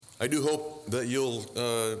I do hope that you'll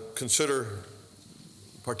consider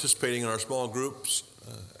participating in our small groups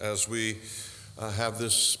as we have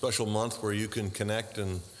this special month where you can connect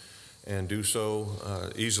and do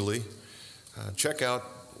so easily. Check out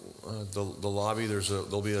the lobby.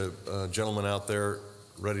 There'll be a gentleman out there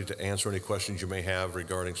ready to answer any questions you may have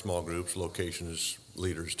regarding small groups, locations,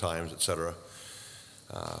 leaders, times, etc.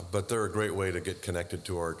 But they're a great way to get connected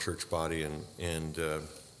to our church body and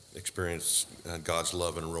experience God's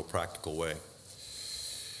love in a real practical way.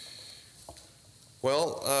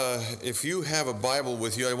 Well, if you have a Bible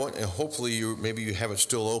with you, hopefully maybe you have it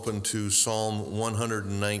still open to Psalm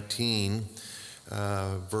 119,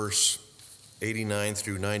 verse 89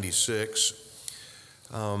 through 96.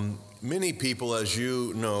 Many people, as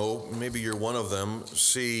you know, maybe you're one of them,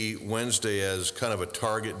 see Wednesday as kind of a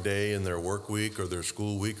target day in their work week or their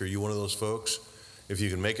school week. Are you one of those folks? If you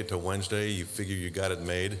can make it to Wednesday, you figure you got it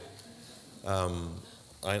made.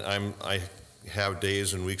 I have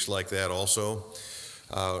days and weeks like that also.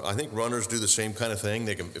 I think runners do the same kind of thing.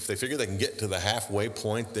 If they figure they can get to the halfway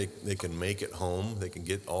point, they can make it home. They can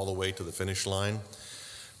get all the way to the finish line.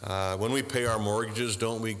 When we pay our mortgages,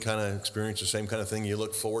 don't we kind of experience the same kind of thing? You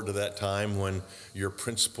look forward to that time when you're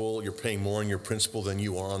paying more on your principal than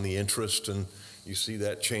you are on the interest, and you see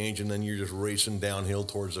that change, and then you're just racing downhill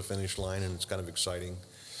towards the finish line, and it's kind of exciting.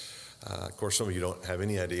 Of course, some of you don't have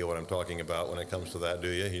any idea what I'm talking about when it comes to that, do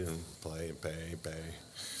you? You pay.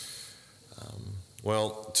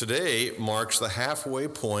 Well, today marks the halfway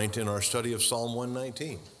point in our study of Psalm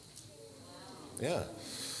 119. Yeah.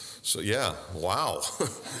 So, yeah, wow.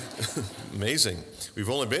 Amazing. We've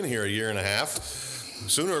only been here a year and a half.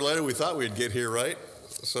 Sooner or later, we thought we'd get here, right?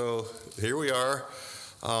 So, here we are.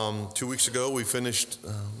 2 weeks ago, we finished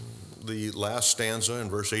the last stanza in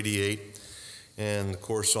verse 88. And, of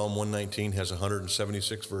course, Psalm 119 has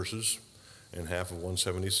 176 verses, and half of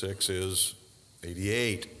 176 is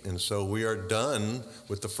 88. And so we are done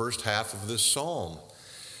with the first half of this psalm.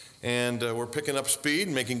 And we're picking up speed,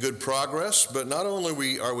 making good progress. But not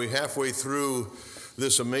only are we halfway through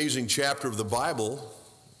this amazing chapter of the Bible,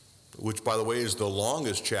 which, by the way, is the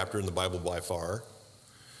longest chapter in the Bible by far,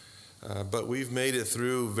 but we've made it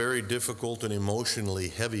through very difficult and emotionally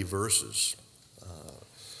heavy verses,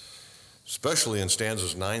 especially in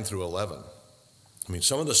stanzas 9 through 11. I mean,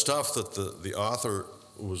 some of the stuff that the author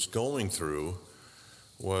was going through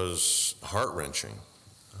was heart-wrenching.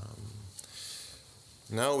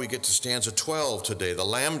 Now we get to stanza 12 today, the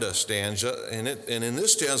Lambda stanza, and in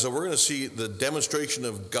this stanza we're going to see the demonstration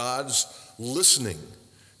of God's listening.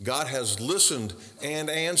 God has listened and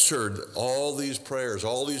answered all these prayers,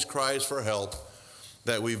 all these cries for help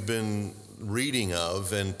that we've been reading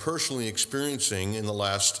of and personally experiencing in the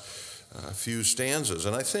last few stanzas.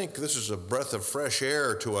 And I think this is a breath of fresh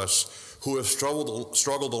air to us who have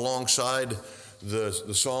struggled alongside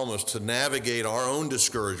the psalmist to navigate our own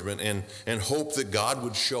discouragement and hope that God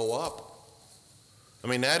would show up. I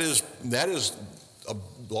mean, that is a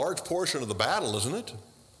large portion of the battle, isn't it?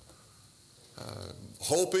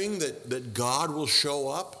 Hoping that God will show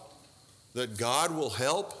up, that God will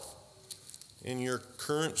help in your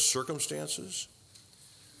current circumstances.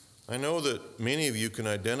 I know that many of you can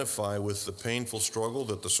identify with the painful struggle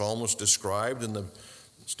that the psalmist described in the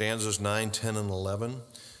stanzas 9, 10, and 11,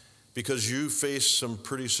 because you face some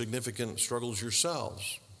pretty significant struggles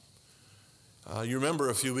yourselves. You remember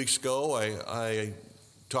a few weeks ago I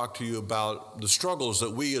talked to you about the struggles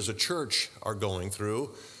that we as a church are going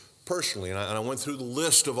through personally, and I went through the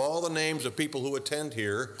list of all the names of people who attend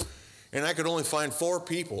here, and I could only find 4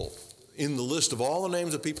 people in the list of all the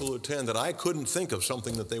names of people who attend that I couldn't think of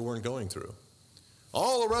something that they weren't going through.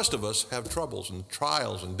 All the rest of us have troubles and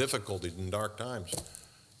trials and difficulties and dark times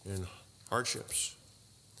and hardships.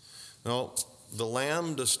 Now, the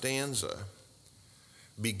Lambda stanza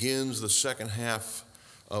begins the second half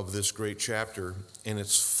of this great chapter, and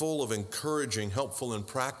it's full of encouraging, helpful, and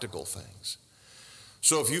practical things.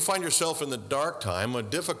 So if you find yourself in the dark time, a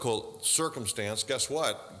difficult circumstance, guess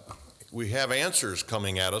what? We have answers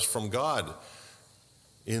coming at us from God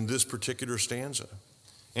in this particular stanza.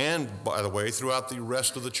 And, by the way, throughout the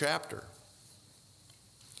rest of the chapter.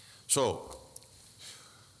 So,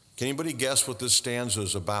 can anybody guess what this stanza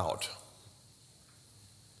is about?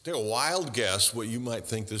 Take a wild guess what you might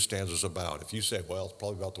think this stanza is about. If you say, well, it's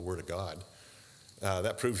probably about the Word of God,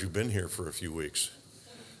 that proves you've been here for a few weeks,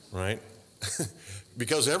 right?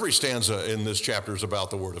 Because every stanza in this chapter is about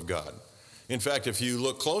the Word of God. In fact, if you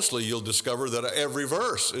look closely, you'll discover that every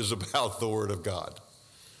verse is about the Word of God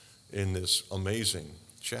in this amazing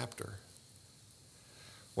chapter.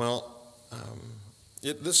 Well,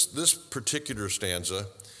 this particular stanza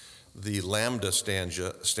the Lambda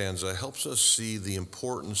stanza helps us see the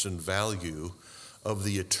importance and value of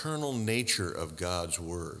the eternal nature of God's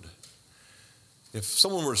Word. If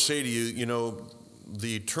someone were to say to you,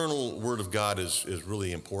 the eternal Word of God is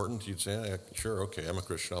really important, you'd say, yeah, sure, okay, I'm a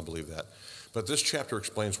Christian, I'll believe that. But this chapter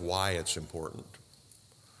explains why it's important.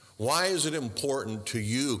 Why is it important to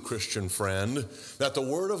you, Christian friend, that the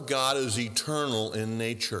Word of God is eternal in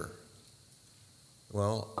nature?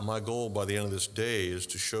 Well, my goal by the end of this day is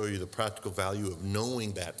to show you the practical value of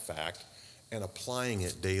knowing that fact and applying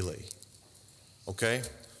it daily. Okay?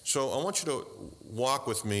 So I want you to walk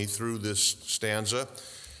with me through this stanza.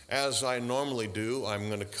 As I normally do, I'm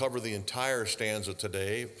going to cover the entire stanza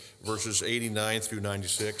today, verses 89 through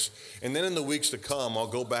 96. And then in the weeks to come, I'll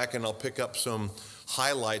go back and I'll pick up some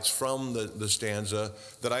highlights from the stanza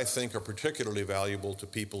that I think are particularly valuable to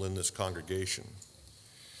people in this congregation.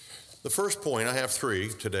 The first point, I have three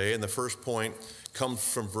today, and the first point comes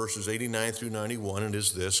from verses 89 through 91, and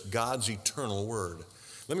is this: God's eternal word.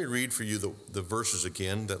 Let me read for you the verses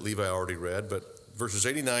again that Levi already read, but verses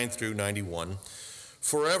 89 through 91.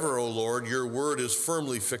 Forever, O Lord, your word is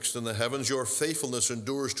firmly fixed in the heavens. Your faithfulness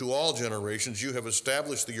endures to all generations. You have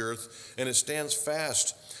established the earth, and it stands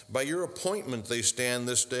fast. By your appointment they stand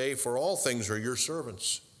this day, for all things are your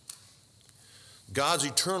servants. God's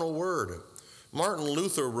eternal word. Martin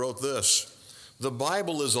Luther wrote this: the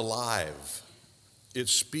Bible is alive. It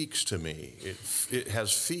speaks to me. It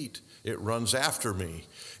has feet. It runs after me.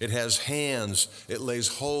 It has hands. It lays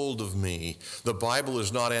hold of me. The Bible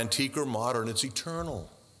is not antique or modern. It's eternal.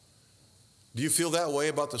 Do you feel that way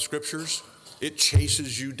about the Scriptures? It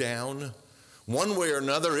chases you down. One way or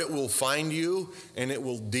another, it will find you, and it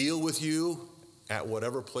will deal with you at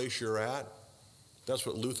whatever place you're at. That's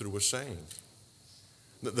what Luther was saying.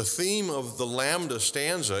 The theme of the Lambda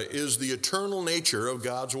stanza is the eternal nature of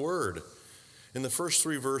God's Word. In the first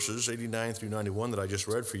three verses, 89 through 91, that I just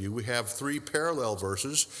read for you, we have three parallel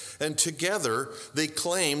verses, and together they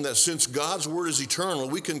claim that since God's Word is eternal,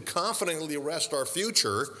 we can confidently rest our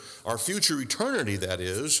future eternity, that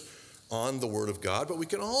is, on the Word of God, but we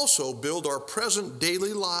can also build our present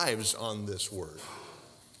daily lives on this Word,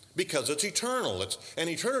 because it's eternal. And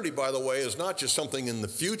eternity, by the way, is not just something in the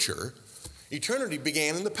future. Eternity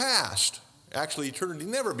began in the past. Actually, eternity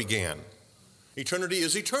never began. Eternity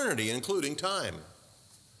is eternity, including time.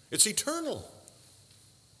 It's eternal.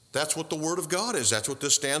 That's what the Word of God is. That's what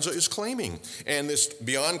this stanza is claiming. And this,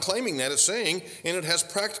 beyond claiming that, it's saying, and it has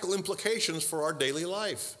practical implications for our daily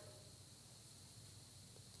life.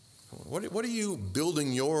 What are you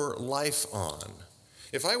building your life on?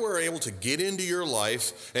 If I were able to get into your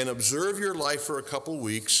life and observe your life for a couple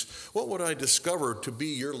weeks, what would I discover to be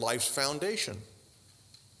your life's foundation?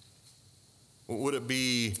 Would it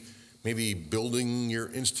be maybe building your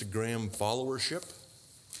Instagram followership?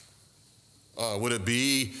 Would it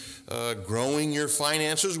be growing your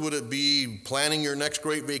finances? Would it be planning your next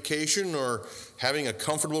great vacation or having a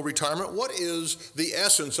comfortable retirement? What is the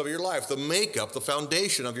essence of your life, the makeup, the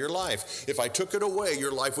foundation of your life? If I took it away,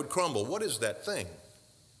 your life would crumble. What is that thing?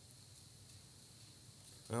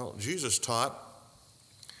 Well, Jesus taught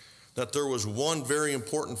that there was one very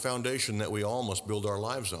important foundation that we all must build our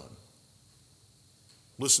lives on.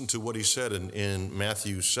 Listen to what he said in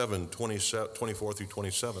Matthew 7, 24 through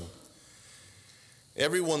 27.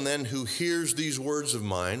 Everyone then who hears these words of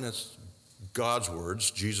mine, that's God's words,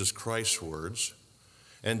 Jesus Christ's words,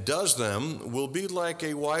 and does them will be like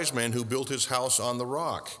a wise man who built his house on the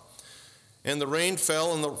rock. And the rain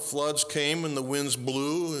fell and the floods came and the winds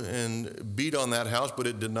blew and beat on that house, but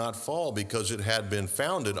it did not fall because it had been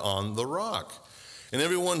founded on the rock. And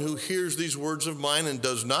everyone who hears these words of mine and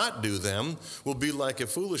does not do them will be like a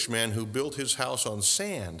foolish man who built his house on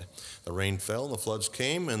sand. The rain fell and the floods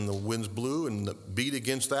came and the winds blew and beat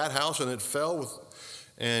against that house and it fell,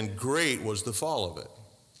 and great was the fall of it.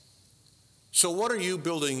 So what are you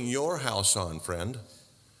building your house on, friend,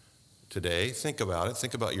 today? Think about it.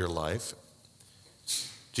 Think about your life.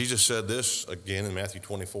 Jesus said this again in Matthew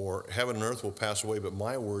 24, heaven and earth will pass away, but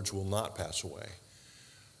my words will not pass away.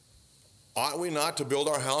 Ought we not to build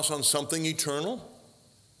our house on something eternal?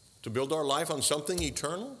 To build our life on something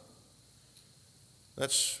eternal?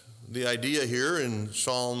 That's the idea here in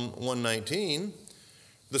Psalm 119.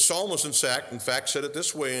 The psalmist, in fact, said it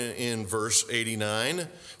this way in verse 89,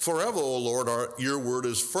 forever, O Lord, your word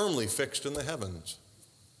is firmly fixed in the heavens.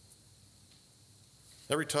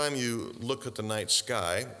 Every time you look at the night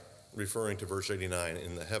sky, referring to verse 89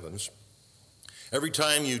 in the heavens, every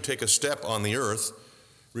time you take a step on the earth,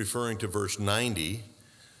 referring to verse 90,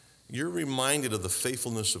 you're reminded of the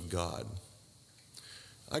faithfulness of God.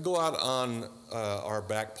 I go out on our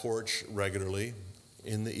back porch regularly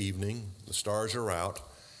in the evening, the stars are out,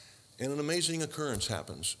 and an amazing occurrence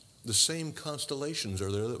happens. The same constellations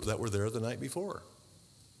are there that were there the night before.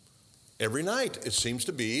 Every night, it seems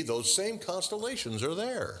to be, those same constellations are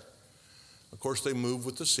there. Of course, they move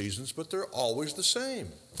with the seasons, but they're always the same.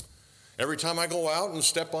 Every time I go out and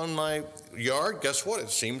step on my yard, guess what?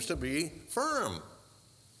 It seems to be firm.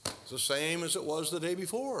 It's the same as it was the day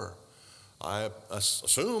before. I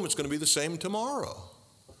assume it's going to be the same tomorrow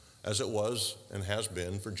as it was and has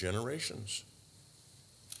been for generations.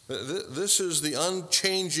 This is the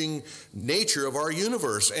unchanging nature of our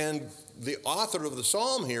universe, and the author of the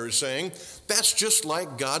psalm here is saying that's just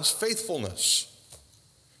like God's faithfulness.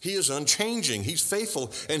 He is unchanging, he's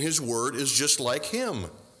faithful, and his word is just like him.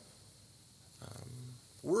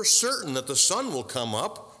 We're certain that the sun will come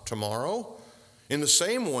up tomorrow. In the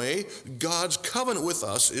same way, God's covenant with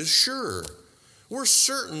us is sure. We're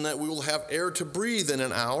certain that we will have air to breathe in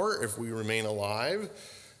an hour if we remain alive,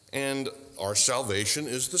 and our salvation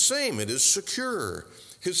is the same. It is secure.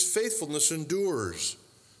 His faithfulness endures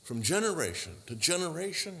from generation to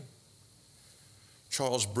generation.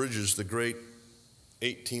 Charles Bridges, the great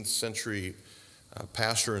 18th century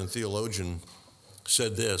pastor and theologian,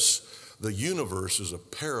 said this: the universe is a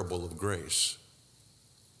parable of grace.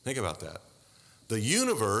 Think about that. The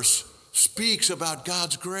universe speaks about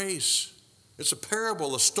God's grace. It's a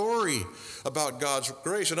parable, a story about God's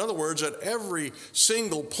grace. In other words, at every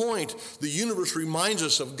single point, the universe reminds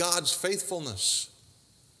us of God's faithfulness.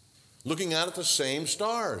 Looking out at the same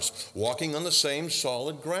stars, walking on the same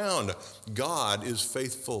solid ground. God is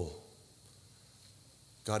faithful.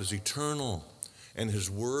 God is eternal, and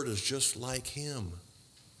his word is just like him.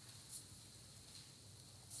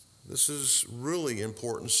 This is really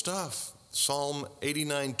important stuff. Psalm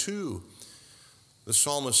 89:2. The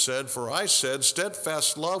psalmist said, "For I said,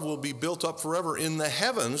 steadfast love will be built up forever in the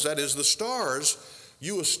heavens," that is the stars.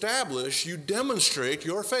 You establish, you demonstrate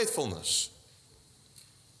your faithfulness.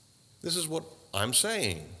 This is what I'm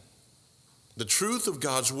saying. The truth of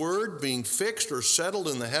God's word being fixed or settled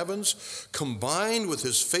in the heavens, combined with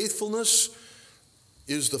his faithfulness,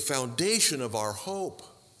 is the foundation of our hope.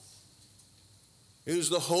 It is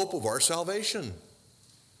the hope of our salvation.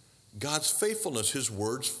 God's faithfulness, his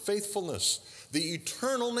word's faithfulness, the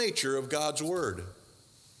eternal nature of God's word.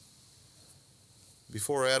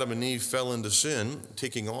 Before Adam and Eve fell into sin,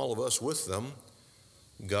 taking all of us with them,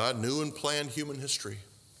 God knew and planned human history.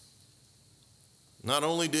 Not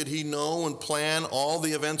only did he know and plan all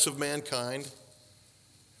the events of mankind,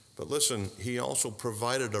 but listen, he also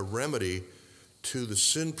provided a remedy to the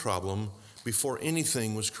sin problem before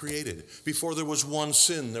anything was created. Before there was one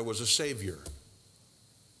sin, there was a Savior.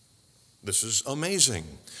 This is amazing.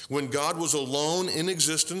 When God was alone in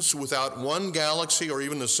existence, without one galaxy or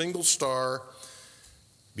even a single star,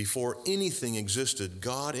 before anything existed,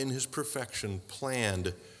 God in his perfection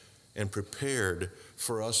planned and prepared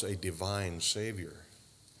for us a divine Savior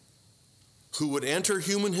who would enter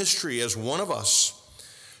human history as one of us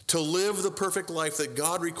to live the perfect life that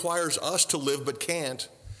God requires us to live but can't,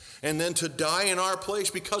 and then to die in our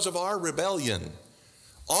place because of our rebellion.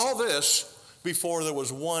 All this before there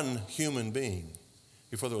was one human being,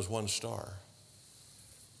 before there was one star.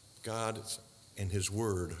 God and his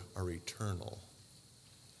word are eternal.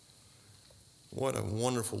 What a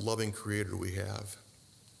wonderful, loving creator we have.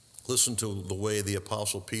 Listen to the way the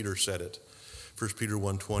Apostle Peter said it. 1 Peter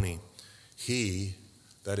 1:20. He,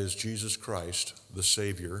 that is Jesus Christ, the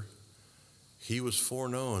Savior, he was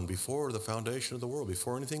foreknown before the foundation of the world,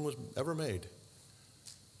 before anything was ever made.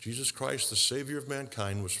 Jesus Christ, the Savior of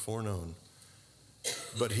mankind, was foreknown.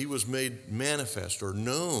 But he was made manifest or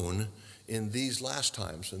known in these last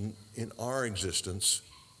times, in our existence.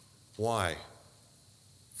 Why?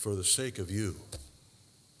 For the sake of you.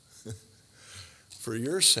 For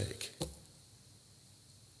your sake.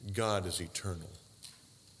 God is eternal.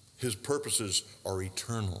 His purposes are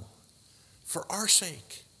eternal. For our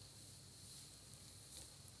sake.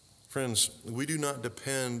 Friends, we do not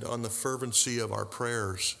depend on the fervency of our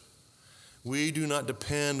prayers. We do not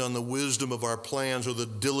depend on the wisdom of our plans or the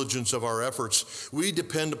diligence of our efforts. We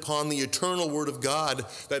depend upon the eternal word of God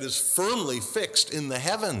that is firmly fixed in the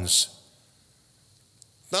heavens.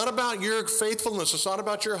 It's not about your faithfulness. It's not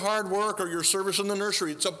about your hard work or your service in the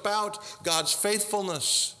nursery. It's about God's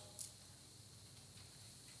faithfulness.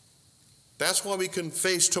 That's why we can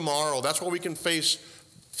face tomorrow. That's why we can face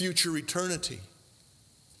future eternity.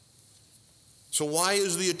 So why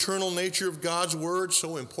is the eternal nature of God's word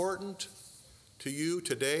so important to you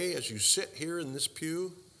today as you sit here in this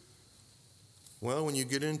pew? Well, when you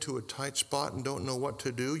get into a tight spot and don't know what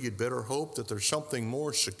to do, you'd better hope that there's something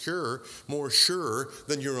more secure, more sure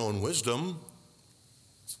than your own wisdom.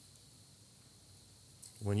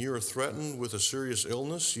 When you are threatened with a serious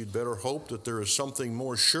illness, you'd better hope that there is something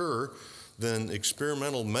more sure than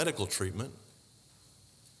experimental medical treatment.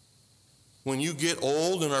 When you get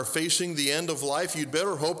old and are facing the end of life, you'd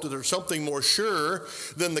better hope that there's something more sure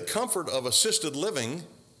than the comfort of assisted living.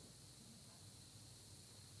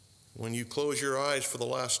 When you close your eyes for the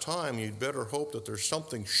last time, you'd better hope that there's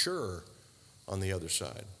something sure on the other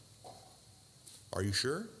side. Are you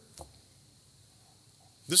sure?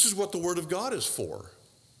 This is what the Word of God is for.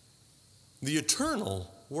 The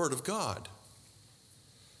eternal Word of God.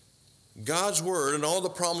 God's Word and all the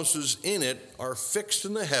promises in it are fixed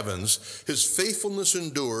in the heavens. His faithfulness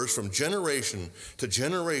endures from generation to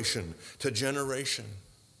generation to generation.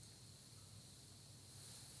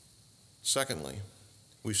 Secondly,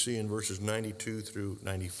 we see in verses 92 through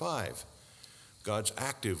 95, God's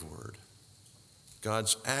active Word.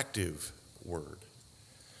 God's active Word.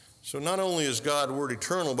 So not only is God's Word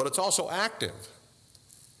eternal, but it's also active.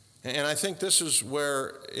 And I think this is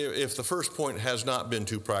where, if the first point has not been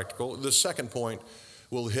too practical, the second point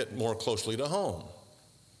will hit more closely to home.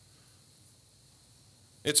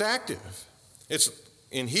 It's active. It's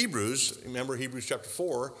in Hebrews, remember Hebrews chapter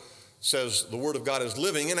 4 says the Word of God is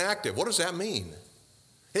living and active. What does that mean?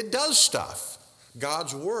 It does stuff.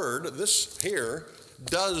 God's Word, this here,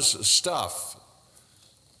 does stuff.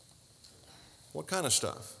 What kind of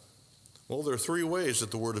stuff? Well, there are three ways that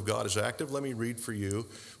the Word of God is active. Let me read for you.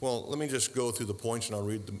 Well, let me just go through the points and I'll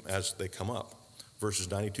read them as they come up. Verses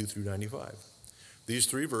 92 through 95. These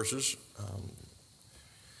three verses,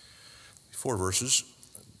 4 verses,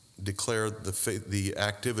 declare the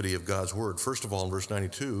activity of God's Word. First of all, in verse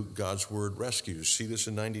 92, God's Word rescues. See this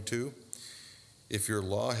in 92? If your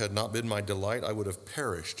law had not been my delight, I would have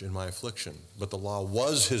perished in my affliction. But the law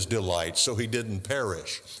was his delight, so he didn't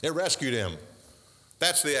perish. It rescued him.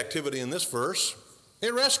 That's the activity in this verse.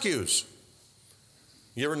 It rescues.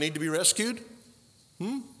 You ever need to be rescued?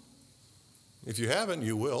 If you haven't,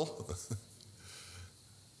 you will.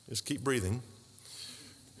 Just keep breathing.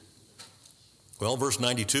 Well, verse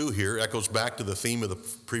 92 here echoes back to the theme of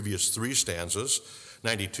the previous 3 stanzas.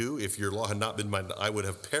 92, if your law had not been mine, I would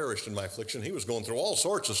have perished in my affliction. He was going through all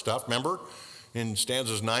sorts of stuff, remember? In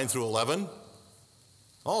stanzas 9 through 11.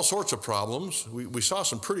 All sorts of problems. We saw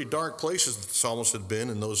some pretty dark places that the psalmist had been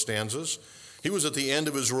in those stanzas. He was at the end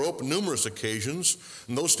of his rope numerous occasions,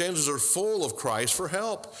 and those stanzas are full of cries for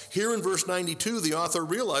help. Here in verse 92, the author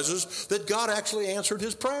realizes that God actually answered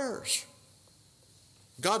his prayers.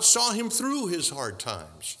 God saw him through his hard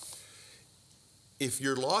times. If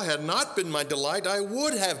your law had not been my delight, I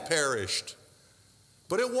would have perished.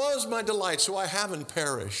 But it was my delight, so I haven't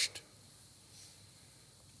perished.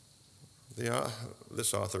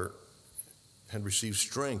 This author had received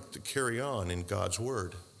strength to carry on in God's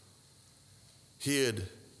Word. He had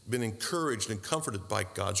been encouraged and comforted by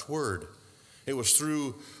God's Word. It was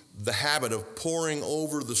through the habit of poring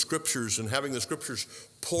over the Scriptures and having the Scriptures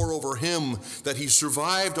pour over him that he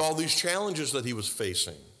survived all these challenges that he was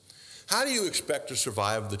facing. How do you expect to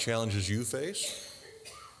survive the challenges you face?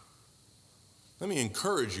 Let me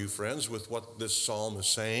encourage you, friends, with what this psalm is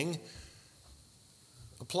saying.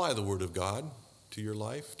 Apply the Word of God to your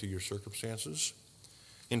life, to your circumstances.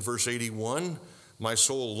 In verse 81, my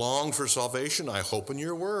soul longed for salvation. I hope in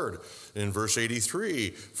your word. In verse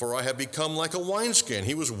 83, for I have become like a wineskin.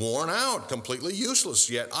 He was worn out, completely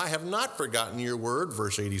useless, yet I have not forgotten your word.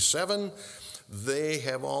 Verse 87, they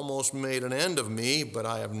have almost made an end of me, but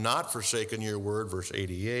I have not forsaken your word. Verse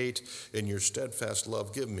 88, in your steadfast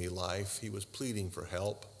love, give me life. He was pleading for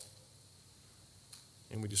help.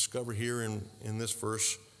 And we discover here in this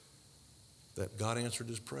verse that God answered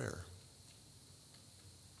his prayer.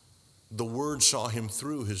 The Word saw him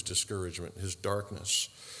through his discouragement, his darkness.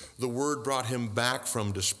 The Word brought him back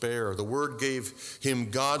from despair. The Word gave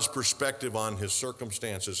him God's perspective on his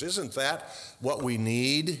circumstances. Isn't that what we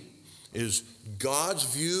need? Is God's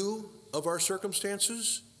view of our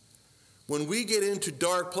circumstances? When we get into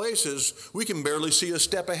dark places, we can barely see a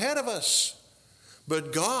step ahead of us.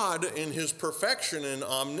 But God, in his perfection and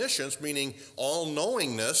omniscience, meaning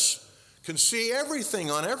all-knowingness, can see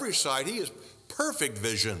everything on every side. He has perfect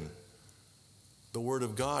vision. The Word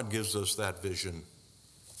of God gives us that vision.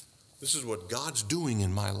 This is what God's doing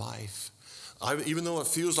in my life. Even though it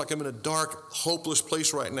feels like I'm in a dark, hopeless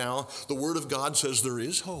place right now, the Word of God says there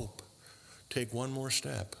is hope. Take one more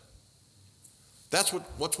step. That's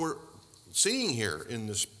what we're seeing here in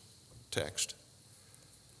this text.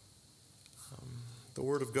 The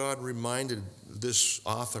Word of God reminded this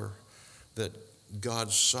author that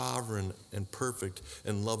God's sovereign and perfect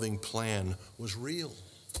and loving plan was real.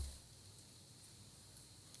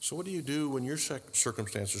 So what do you do when your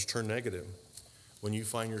circumstances turn negative? when you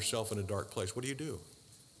find yourself in a dark place? What do?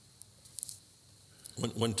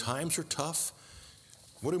 When times are tough,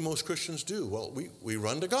 what do most Christians do? Well, we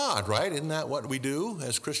run to God, right? Isn't that what we do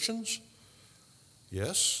as Christians?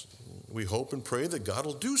 Yes, we hope and pray that God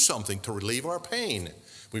will do something to relieve our pain.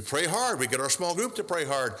 We pray hard. We get our small group to pray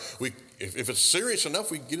hard. If it's serious enough,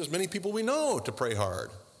 we get as many people we know to pray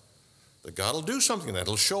hard. That God will do something, that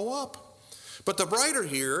will show up. But the writer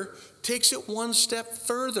here takes it one step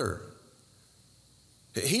further.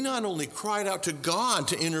 He not only cried out to God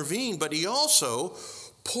to intervene, but he also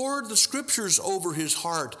poured the scriptures over his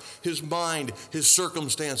heart, his mind, his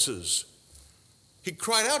circumstances. He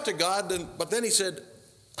cried out to God, but then he said,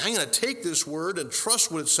 I'm going to take this word and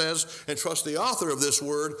trust what it says and trust the author of this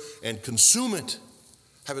word and consume it,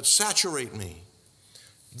 have it saturate me.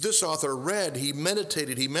 This author read, he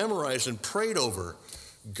meditated, he memorized and prayed over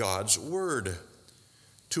God's word.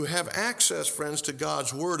 To have access, friends, to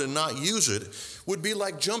God's word and not use it would be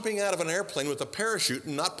like jumping out of an airplane with a parachute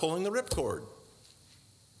and not pulling the ripcord.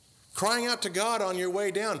 Crying out to God on your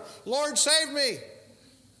way down, Lord, save me,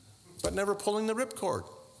 but never pulling the ripcord.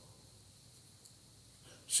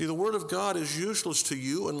 See, the word of God is useless to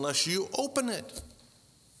you unless you open it.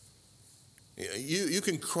 You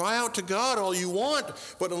can cry out to God all you want,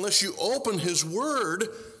 but unless you open his word,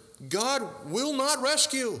 God will not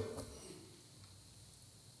rescue.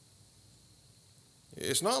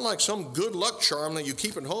 It's not like some good luck charm that you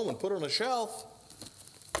keep at home and put on a shelf.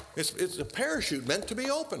 It's a parachute meant to be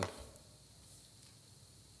opened.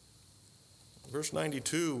 Verse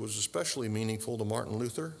 92 was especially meaningful to Martin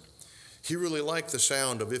Luther. He really liked the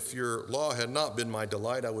sound of, if your law had not been my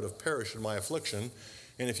delight, I would have perished in my affliction.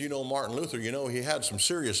 And if you know Martin Luther, you know he had some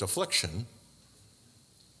serious affliction.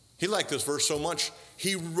 He liked this verse so much,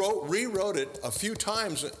 he rewrote it a few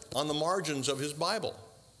times on the margins of his Bible.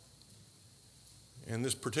 And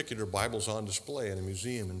this particular Bible's on display in a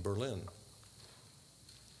museum in Berlin.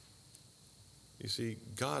 You see,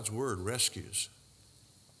 God's word rescues.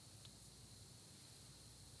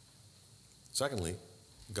 Secondly,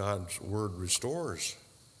 God's word restores.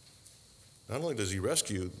 Not only does he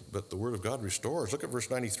rescue, but the word of God restores. Look at verse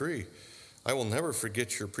 93. I will never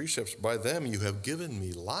forget your precepts. By them you have given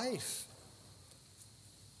me life.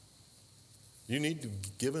 You need to be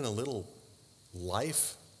given a little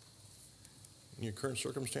life in your current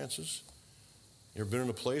circumstances. You ever been in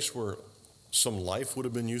a place where some life would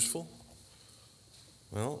have been useful?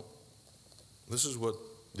 Well, this is what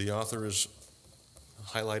the author is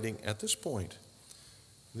highlighting at this point.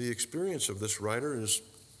 The experience of this writer is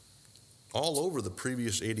all over the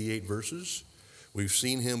previous 88 verses. We've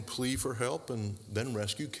seen him plea for help, and then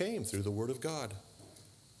rescue came through the word of God.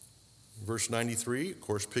 Verse 93, of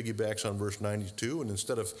course, piggybacks on verse 92, and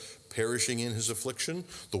instead of perishing in his affliction,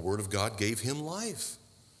 the word of God gave him life.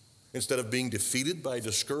 Instead of being defeated by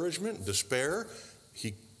discouragement and despair,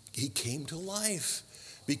 he came to life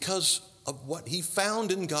because of what he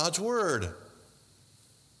found in God's word.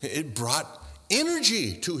 It brought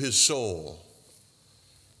energy to his soul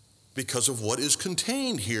because of what is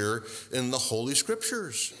contained here in the Holy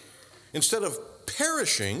Scriptures. Instead of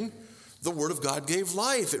perishing, the Word of God gave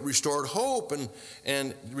life. It restored hope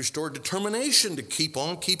and restored determination to keep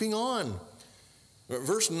on keeping on.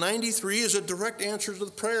 Verse 93 is a direct answer to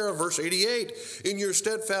the prayer of verse 88. In your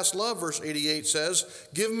steadfast love, verse 88 says,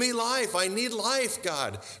 give me life. I need life,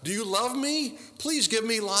 God. Do you love me? Please give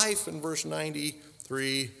me life. In verse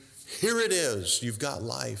 93, here it is. You've got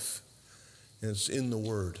life. And it's in the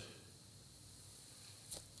Word.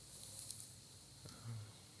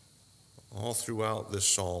 All throughout this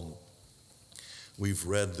psalm, we've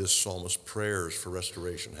read this psalmist's prayers for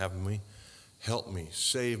restoration, haven't we? Help me,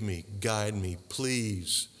 save me, guide me,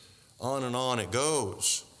 please. On and on it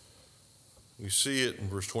goes. We see it in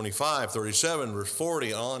verse 25, 37, verse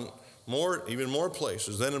 40, on even more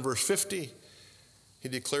places. Then in verse 50, he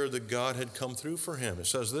declared that God had come through for him. It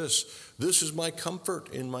says this is my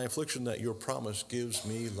comfort in my affliction, that your promise gives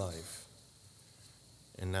me life.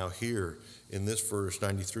 And now here in this verse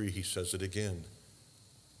 93, he says it again.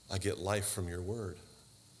 I get life from your word.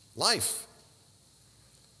 Life.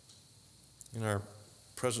 In our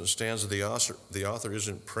present stanza, the author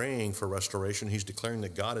isn't praying for restoration. He's declaring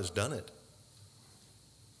that God has done it.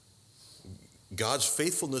 God's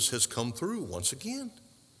faithfulness has come through once again.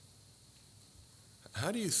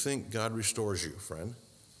 How do you think God restores you, friend?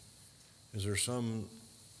 Is there some,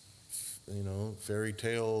 fairy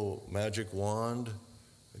tale magic wand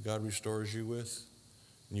that God restores you with?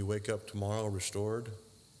 And you wake up tomorrow restored?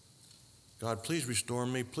 God, please restore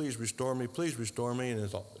me, please restore me, please restore me. And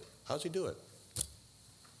it's all, how's he do it?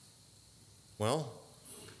 Well,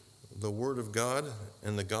 the Word of God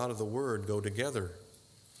and the God of the Word go together.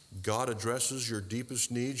 God addresses your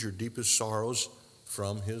deepest needs, your deepest sorrows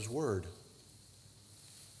from His Word.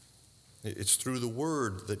 It's through the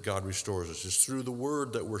Word that God restores us. It's through the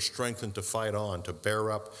Word that we're strengthened to fight on, to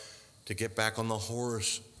bear up, to get back on the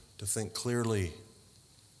horse, to think clearly.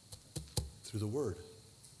 Through the Word.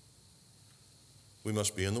 We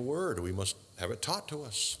must be in the Word. We must have it taught to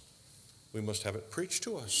us. We must have it preached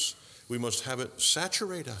to us. We must have it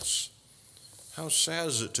saturate us. How sad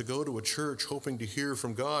is it to go to a church hoping to hear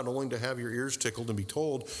from God, only to have your ears tickled and be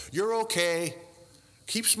told, "You're okay.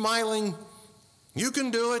 Keep smiling. You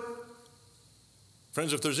can do it."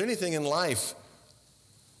 Friends, if there's anything in life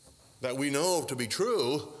that we know to be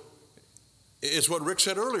true, it's what Rick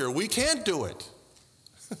said earlier. We can't do it.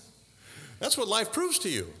 That's what life proves to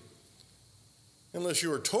you. Unless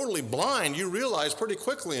you are totally blind, you realize pretty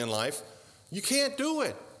quickly in life, you can't do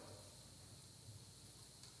it.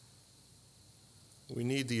 We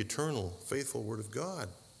need the eternal, faithful Word of God.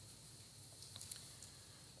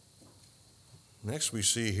 Next, we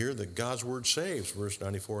see here that God's Word saves. Verse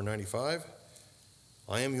 94 and 95.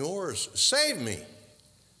 I am yours. Save me.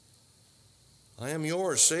 I am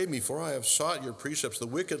yours. Save me, for I have sought your precepts. The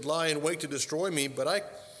wicked lie in wait to destroy me, but I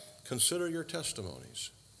consider your testimonies.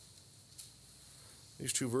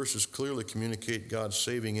 These two verses clearly communicate God's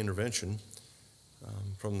saving intervention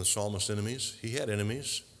from the psalmist's enemies. He had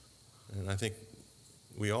enemies, and I think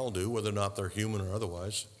we all do, whether or not they're human or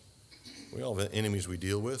otherwise. We all have enemies we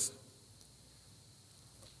deal with.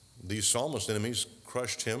 These psalmist enemies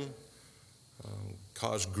crushed him,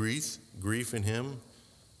 caused grief in him,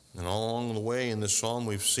 and all along the way in this psalm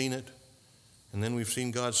we've seen it, and then we've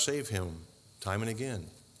seen God save him time and again.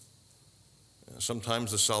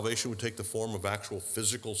 Sometimes the salvation would take the form of actual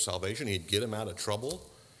physical salvation. He'd get him out of trouble.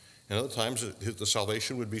 And other times the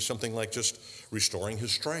salvation would be something like just restoring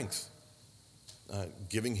his strength,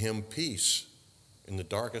 giving him peace in the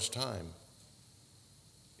darkest time.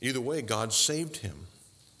 Either way, God saved him.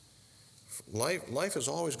 Life is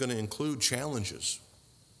always going to include challenges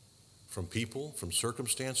from people, from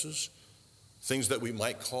circumstances, things that we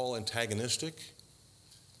might call antagonistic,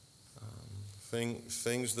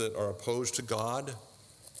 things that are opposed to God,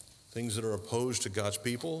 things that are opposed to God's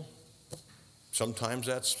people. Sometimes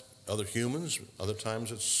that's other humans, other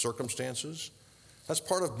times it's circumstances. That's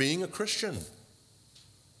part of being a Christian,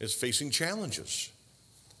 is facing challenges.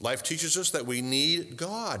 Life teaches us that we need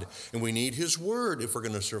God and we need His Word if we're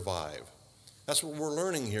going to survive. That's what we're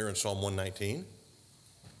learning here in Psalm 119.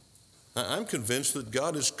 I'm convinced that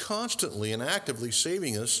God is constantly and actively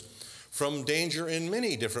saving us from danger in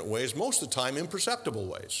many different ways, most of the time imperceptible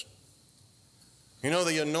ways. You know,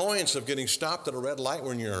 the annoyance of getting stopped at a red light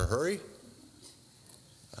when you're in a hurry?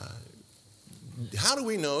 How do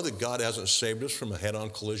we know that God hasn't saved us from a head-on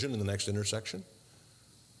collision in the next intersection?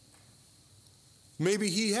 Maybe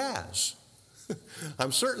He has.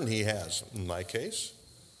 I'm certain He has, in my case.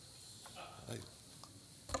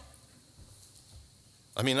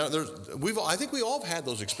 I think we all have had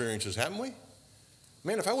those experiences, haven't we?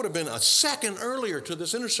 Man, if I would have been a second earlier to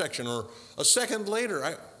this intersection or a second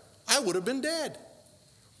later, I would have been dead.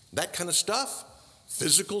 That kind of stuff,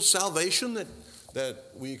 physical salvation that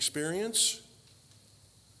we experience.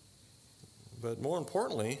 But more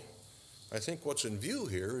importantly, I think what's in view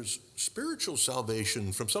here is spiritual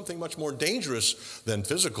salvation from something much more dangerous than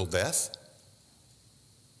physical death.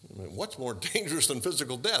 I mean, what's more dangerous than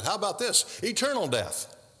physical death? How about this? Eternal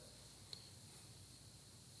death.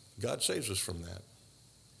 God saves us from that.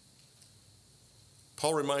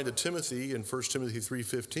 Paul reminded Timothy in 1 Timothy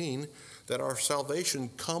 3:15 that our salvation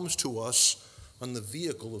comes to us on the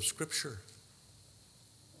vehicle of Scripture.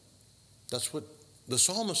 That's what the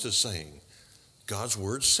psalmist is saying. God's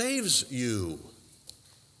Word saves you.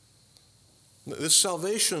 This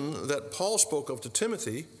salvation that Paul spoke of to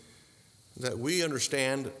Timothy, that we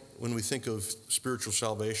understand when we think of spiritual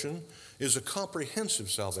salvation, is a comprehensive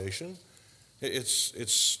salvation.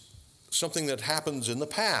 It's something that happens in the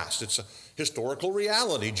past. It's a historical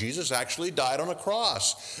reality. Jesus actually died on a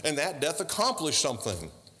cross, and that death accomplished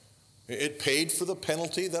something. It paid for the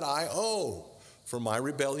penalty that I owe for my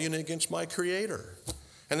rebellion against my Creator.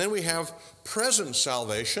 And then we have present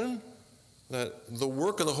salvation, that the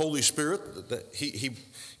work of the Holy Spirit, that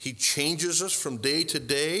He changes us from day to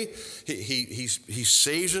day. He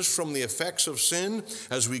saves us from the effects of sin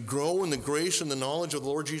as we grow in the grace and the knowledge of the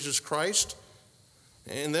Lord Jesus Christ.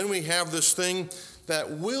 And then we have this thing that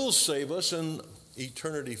will save us in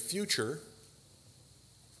eternity future.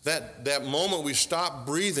 That moment we stop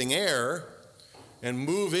breathing air and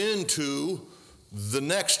move into the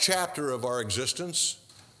next chapter of our existence,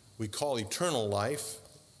 we call eternal life.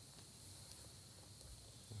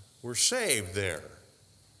 We're saved there.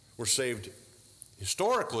 We're saved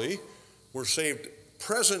historically. We're saved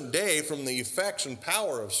present day from the effects and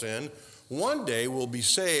power of sin. One day we'll be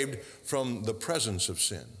saved from the presence of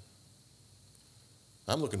sin.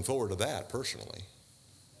 I'm looking forward to that personally.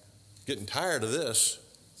 Getting tired of this.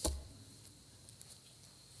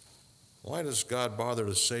 Why does God bother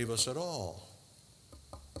to save us at all?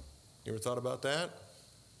 You ever thought about that?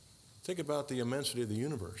 Think about the immensity of the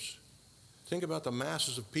universe. Think about the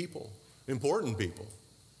masses of people, important people.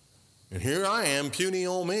 And here I am, puny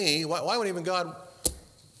old me. Why would even God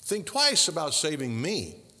think twice about saving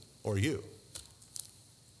me or you?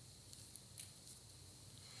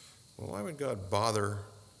 Well, why would God bother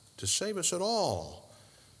to save us at all?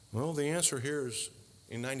 Well, the answer here is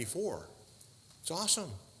in 94. It's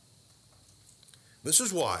awesome. This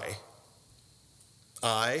is why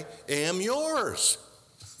I am yours.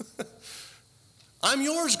 I'm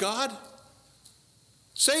yours, God.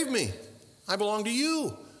 Save me. I belong to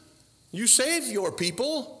you. You save your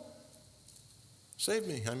people. Save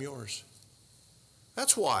me. I'm yours.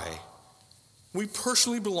 That's why. We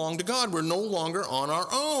personally belong to God. We're no longer on our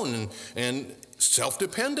own and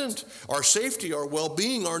self-dependent. Our safety, our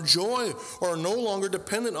well-being, our joy are no longer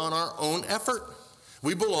dependent on our own effort.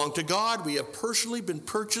 We belong to God. We have personally been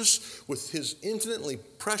purchased with his infinitely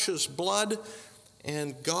precious blood,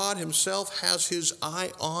 and God himself has his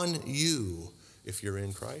eye on you if you're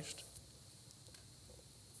in Christ.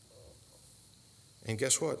 And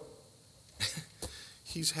guess what?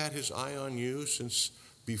 He's had his eye on you since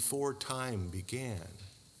before time began.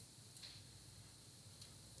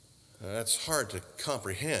 That's hard to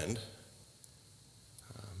comprehend,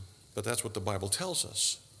 but that's what the Bible tells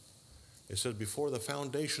us. It says, before the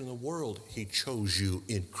foundation of the world, he chose you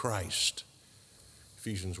in Christ.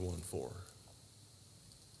 Ephesians 1:4.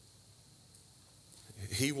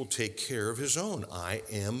 He will take care of his own. I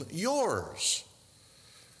am yours.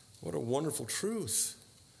 What a wonderful truth.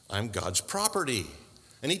 I'm God's property,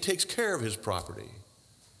 and he takes care of his property.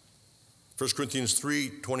 1 Corinthians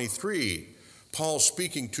 3:23, Paul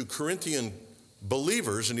speaking to Corinthian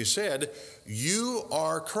believers, and he said, you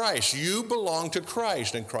are Christ. You belong to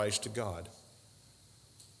Christ and Christ to God.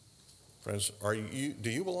 Friends, do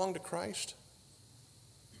you belong to Christ?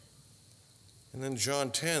 And then John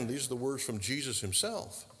 10, these are the words from Jesus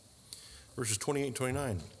himself. Verses 28 and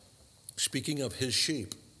 29. Speaking of his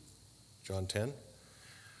sheep, John 10,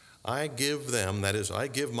 I give them, that is, I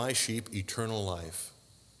give my sheep eternal life,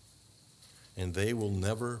 and they will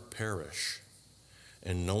never perish,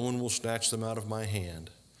 and no one will snatch them out of my hand.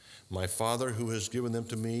 My Father who has given them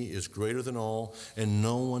to me is greater than all, and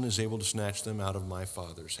no one is able to snatch them out of my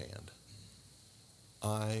Father's hand.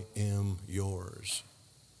 I am yours.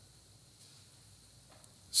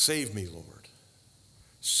 Save me, Lord.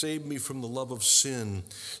 Save me from the love of sin.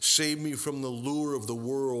 Save me from the lure of the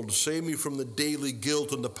world. Save me from the daily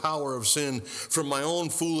guilt and the power of sin, from my own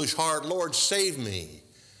foolish heart. Lord, save me.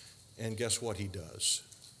 And guess what he does?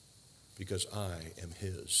 Because I am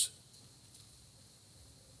his.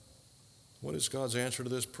 What is God's answer to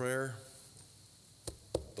this prayer?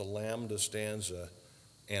 The Lambda stanza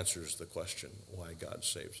answers the question why God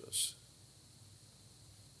saves us.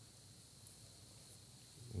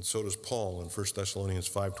 And so does Paul in 1 Thessalonians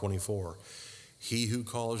 5:24. He who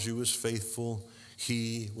calls you is faithful.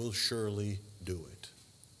 He will surely do it.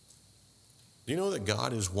 Do you know that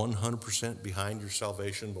God is 100% behind your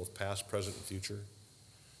salvation, both past, present, and future?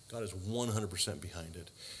 God is 100% behind it.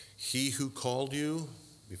 He who called you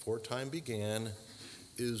before time began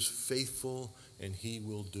is faithful, and he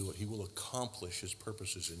will do it. He will accomplish his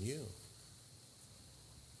purposes in you.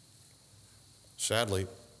 Sadly,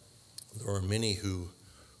 there are many who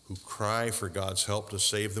cry for God's help to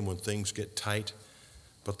save them when things get tight,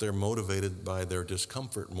 but they're motivated by their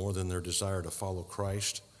discomfort more than their desire to follow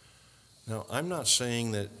Christ. Now, I'm not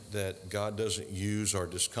saying that God doesn't use our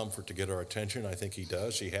discomfort to get our attention. I think he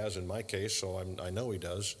does. He has in my case, so I know he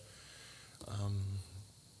does.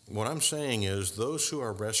 What I'm saying is those who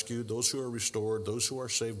are rescued, those who are restored, those who are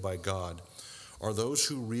saved by God are those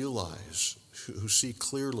who realize, who see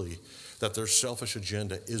clearly that their selfish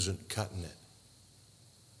agenda isn't cutting it.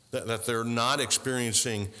 That they're not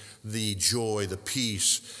experiencing the joy, the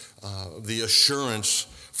peace, the assurance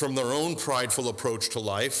from their own prideful approach to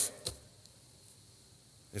life.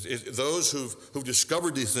 Those who've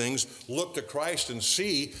discovered these things look to Christ and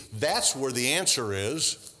see that's where the answer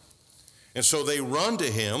is. And so they run to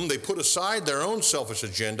him. They put aside their own selfish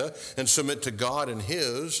agenda and submit to God and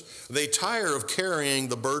his. They tire of carrying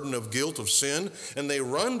the burden of guilt of sin, and they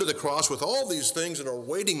run to the cross with all these things that are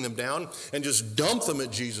weighting them down and just dump them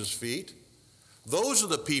at Jesus' feet. Those are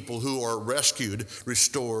the people who are rescued,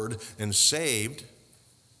 restored, and saved.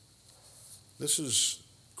 This is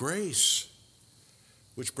grace,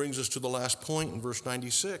 which brings us to the last point in verse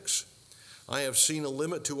 96. I have seen a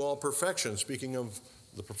limit to all perfection. Speaking of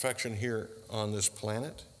the perfection here on this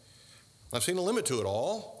planet, I've seen a limit to it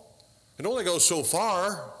all. It only goes so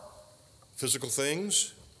far, physical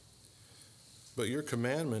things, but your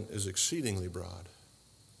commandment is exceedingly broad.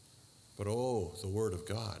 But oh, the word of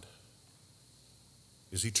God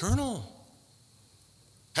is eternal,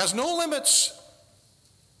 has no limits.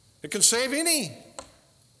 It can save any.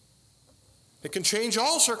 It can change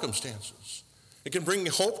all circumstances. It can bring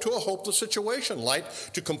hope to a hopeless situation, light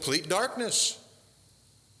to complete darkness.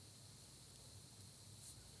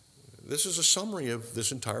 This is a summary of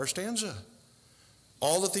this entire stanza.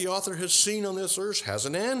 All that the author has seen on this earth has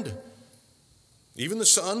an end. Even the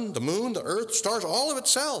sun, the moon, the earth, stars, all of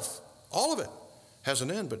itself, all of it has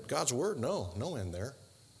an end. But God's word, no end there.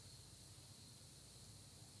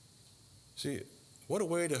 See, what a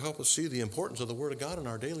way to help us see the importance of the word of God in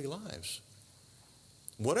our daily lives.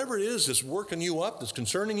 Whatever it is that's working you up, that's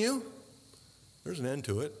concerning you, there's an end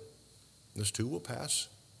to it. This too will pass.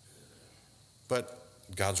 But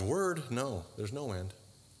God's word, no, there's no end.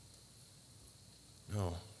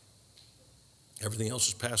 No. Everything else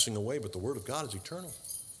is passing away, but the word of God is eternal.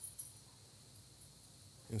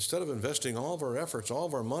 Instead of investing all of our efforts, all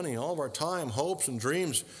of our money, all of our time, hopes and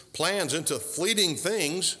dreams, plans into fleeting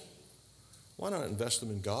things, why not invest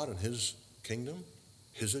them in God and His kingdom,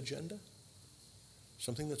 His agenda?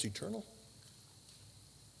 Something that's eternal?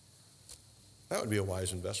 That would be a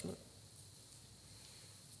wise investment.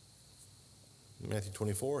 In Matthew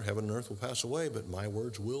 24, heaven and earth will pass away, but my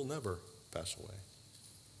words will never pass away.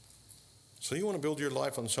 So you want to build your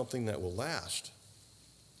life on something that will last.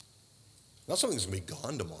 Not something that's going to be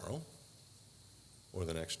gone tomorrow or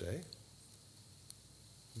the next day.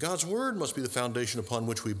 God's word must be the foundation upon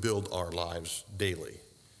which we build our lives daily.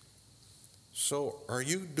 So are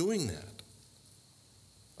you doing that?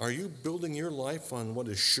 Are you building your life on what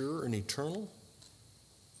is sure and eternal?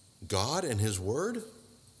 God and His word?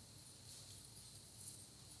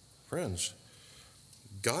 Friends,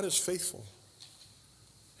 God is faithful.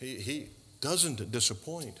 He doesn't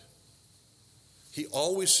disappoint. He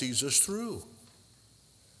always sees us through.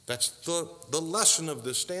 That's the lesson of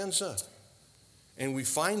this stanza. And we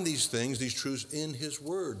find these things, these truths, in His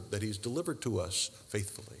word that He's delivered to us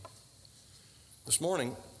faithfully. This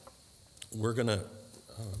morning, we're going to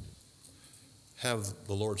have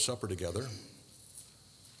the Lord's Supper together,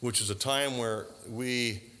 which is a time where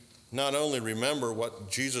we not only remember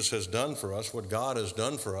what Jesus has done for us, what God has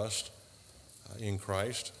done for us in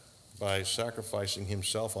Christ by sacrificing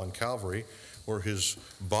Himself on Calvary, where His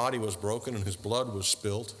body was broken and His blood was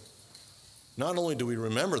spilt. Not only do we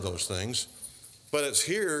remember those things, but it's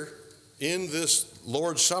here in this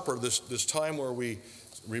Lord's Supper, this time where we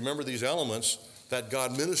remember these elements, that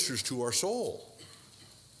God ministers to our soul.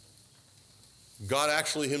 God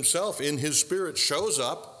actually Himself in His Spirit shows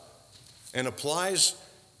up and applies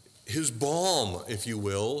His balm, if you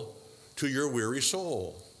will, to your weary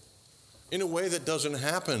soul in a way that doesn't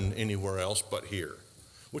happen anywhere else but here,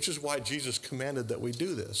 which is why Jesus commanded that we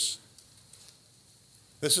do this.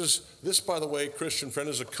 This, by the way, Christian friend,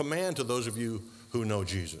 is a command to those of you who know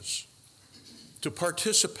Jesus, to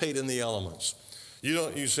participate in the elements.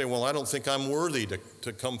 You say, well, I don't think I'm worthy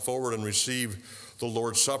to come forward and receive the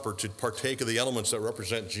Lord's Supper, to partake of the elements that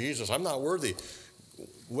represent Jesus. I'm not worthy.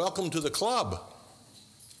 Welcome to the club.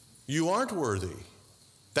 You aren't worthy.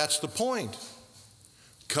 That's the point.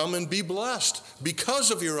 Come and be blessed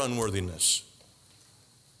because of your unworthiness.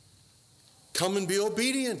 Come and be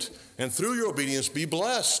obedient, and through your obedience be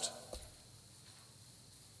blessed.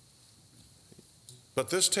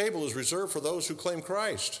 But this table is reserved for those who claim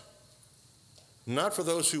Christ, not for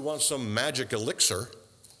those who want some magic elixir.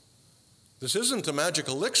 This isn't a magic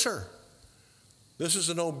elixir. This is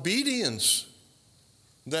an obedience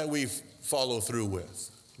that we follow through with.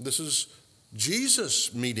 This is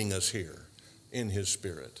Jesus meeting us here in His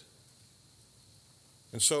Spirit.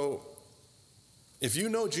 And so, if you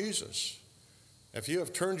know Jesus, if you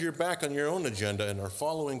have turned your back on your own agenda and are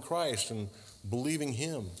following Christ and believing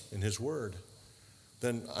Him in His Word,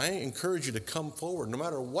 then I encourage you to come forward, no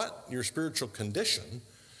matter what your spiritual condition,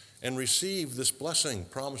 and receive this blessing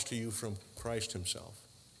promised to you from Christ Himself.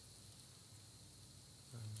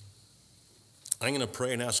 I'm going to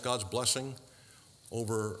pray and ask God's blessing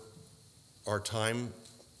over our time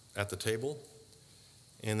at the table,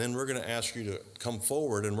 and then we're going to ask you to come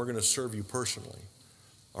forward, and we're going to serve you personally.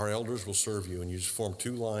 Our elders will serve you, and you just form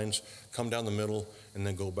two lines, come down the middle, and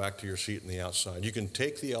then go back to your seat on the outside. You can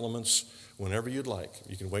take the elements whenever you'd like.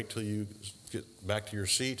 You can wait till you get back to your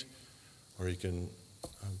seat, or you can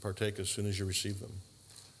partake as soon as you receive them,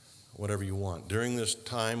 whatever you want. During this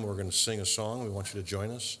time, we're going to sing a song. We want you to join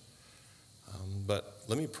us. But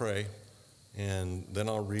let me pray, and then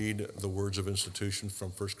I'll read the words of institution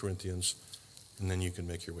from 1 Corinthians, and then you can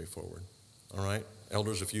make your way forward. All right?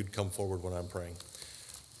 Elders, if you'd come forward when I'm praying.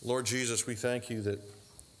 Lord Jesus, we thank you that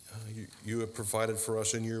you have provided for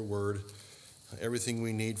us in your word everything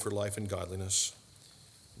we need for life and godliness.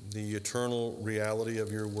 The eternal reality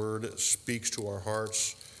of your word speaks to our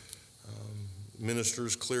hearts,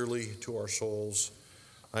 ministers clearly to our souls.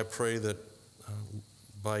 I pray that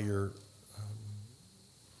by your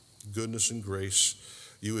goodness and grace,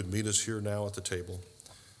 you would meet us here now at the table,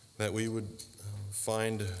 that we would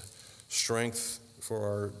find strength for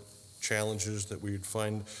our challenges, that we would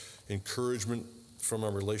find encouragement from our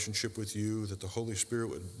relationship with you, that the Holy Spirit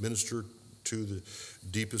would minister to the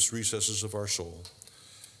deepest recesses of our soul.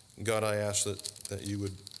 God, I ask that you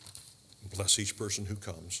would bless each person who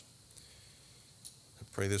comes. I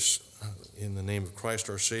pray this in the name of Christ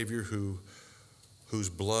our Savior, whose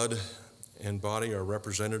blood and body are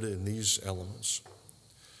represented in these elements.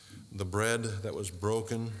 The bread that was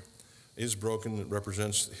broken is broken. It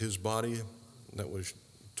represents his body that was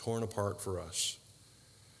torn apart for us.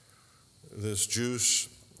 This juice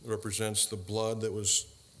represents the blood that was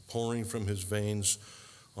pouring from his veins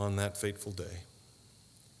on that fateful day.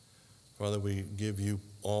 Father, we give you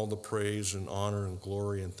all the praise and honor and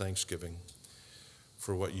glory and thanksgiving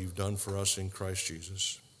for what you've done for us in Christ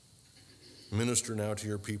Jesus. Minister now to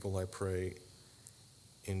your people, I pray,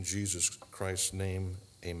 in Jesus Christ's name,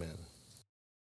 amen.